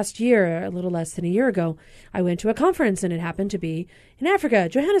this past year, a little less than a year ago, I went to a conference and it happened to be in Africa,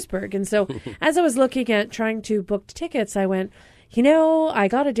 Johannesburg. And so as I was looking at trying to book tickets, I went, I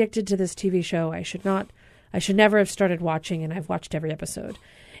got addicted to this TV show. I should never have started watching, and I've watched every episode,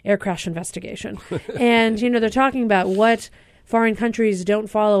 Air Crash Investigation. And, they're talking about what foreign countries don't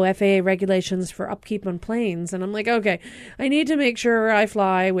follow FAA regulations for upkeep on planes. And I'm like, okay, I need to make sure I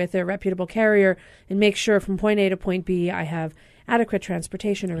fly with a reputable carrier and make sure from point A to point B I have adequate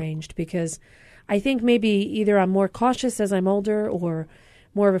transportation arranged, because I think maybe either I'm more cautious as I'm older or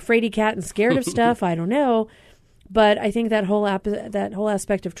more of a fraidy cat and scared of stuff. I don't know. But I think that whole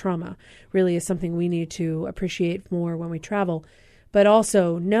aspect of trauma really is something we need to appreciate more when we travel, but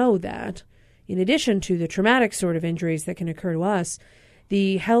also know that in addition to the traumatic sort of injuries that can occur to us,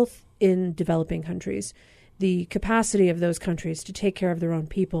 the health in developing countries, the capacity of those countries to take care of their own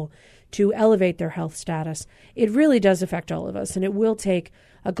people, to elevate their health status, it really does affect all of us. And it will take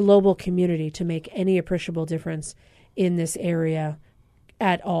a global community to make any appreciable difference in this area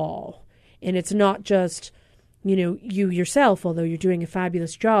at all. And it's not just, you yourself, although you're doing a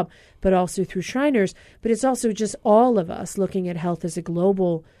fabulous job, but also through Shriners. But it's also just all of us looking at health as a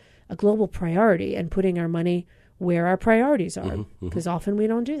global priority and putting our money where our priorities are, because often we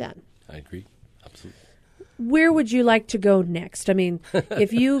don't do that. I agree. Absolutely. Where would you like to go next? I mean,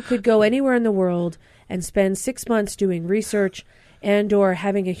 if you could go anywhere in the world and spend 6 months doing research and or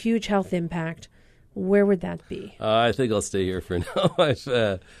having a huge health impact, where would that be? I think I'll stay here for now.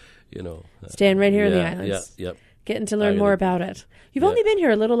 Staying right here in the islands. Yep. Getting to learn more about it. You've only been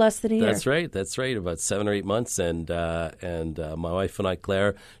here a little less than a year. That's right. About 7 or 8 months. And my wife and I,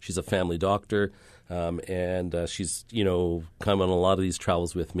 Claire, she's a family doctor, and she's come on a lot of these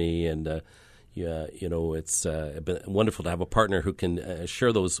travels with me. And it's been wonderful to have a partner who can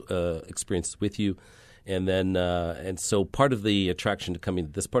share those experiences with you. And then and so part of the attraction to coming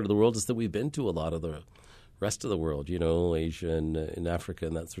to this part of the world is that we've been to a lot of the rest of the world, Asia and Africa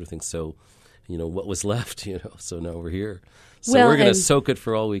and that sort of thing. So, what was left, so now we're here. So we're going to soak it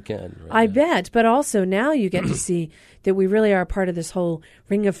for all we can. I bet. But also now you get to see that we really are part of this whole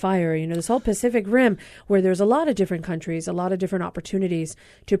ring of fire, this whole Pacific Rim, where there's a lot of different countries, a lot of different opportunities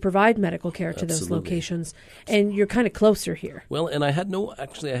to provide medical care to those locations. And you're kind of closer here. Well, and I had no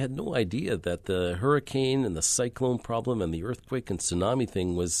idea that the hurricane and the cyclone problem and the earthquake and tsunami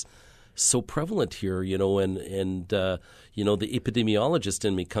thing was so prevalent here, and the epidemiologist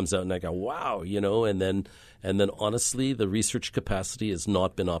in me comes out and I go, wow, and then honestly, the research capacity has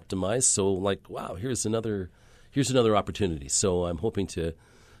not been optimized. So wow, here's another opportunity. So I'm hoping to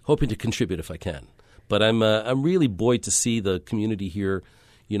contribute if I can. But I'm really buoyed to see the community here,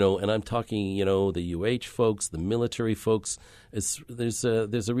 and I'm talking, the UH folks, the military folks. There's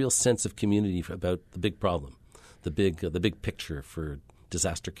a real sense of community about the big problem, the big picture for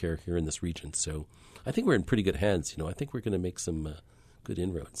disaster care here in this region. So I think we're in pretty good hands. I think we're going to make some good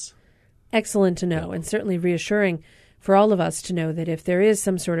inroads. Excellent to know, and certainly reassuring for all of us to know that if there is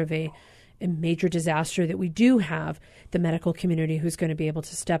some sort of a major disaster, that we do have the medical community who's going to be able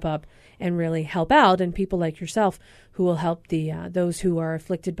to step up and really help out, and people like yourself who will help those who are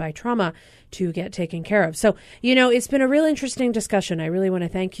afflicted by trauma to get taken care of. So, it's been a real interesting discussion. I really want to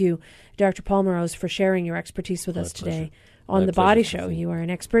thank you, Dr. Paul Morose, for sharing your expertise with us today on The Body Show. You are an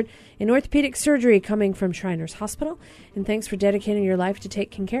expert in orthopedic surgery coming from Shriners Hospital, and thanks for dedicating your life to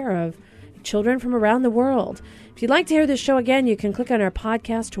taking care of children from around the world. If you'd like to hear this show again, you can click on our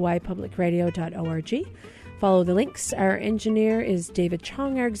podcast, hawaiipublicradio.org. Follow the links. Our engineer is David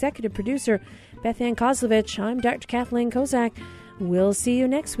Chong, our executive producer, Beth Ann Kozlovich. I'm Dr. Kathleen Kozak. We'll see you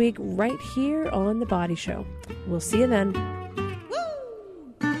next week right here on The Body Show. We'll see you then.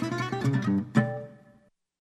 Woo!